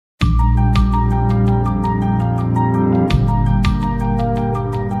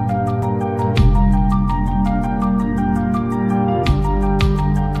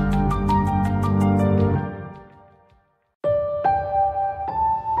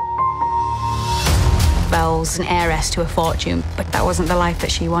Vel's an heiress to a fortune, but that wasn't the life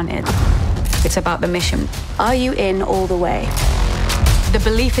that she wanted. It's about the mission. Are you in all the way? The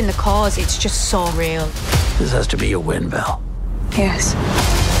belief in the cause, it's just so real. This has to be a win, Vel. Yes.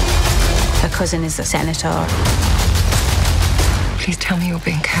 Her cousin is a senator. Please tell me you're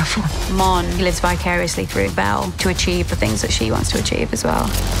being careful. Mon lives vicariously through Vel to achieve the things that she wants to achieve as well.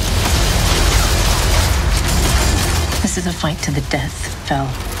 This is a fight to the death, Vel.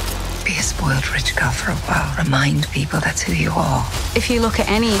 Be a spoiled rich girl for a while. Remind people that's who you are. If you look at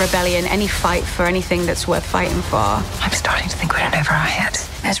any rebellion, any fight for anything that's worth fighting for, I'm starting to think we're in over our heads.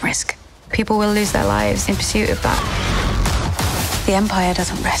 There's risk. people will lose their lives in pursuit of that. The Empire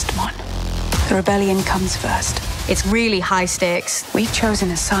doesn't rest, Mon. The rebellion comes first. It's really high stakes. We've chosen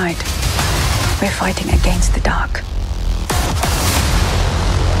a side. We're fighting against the dark.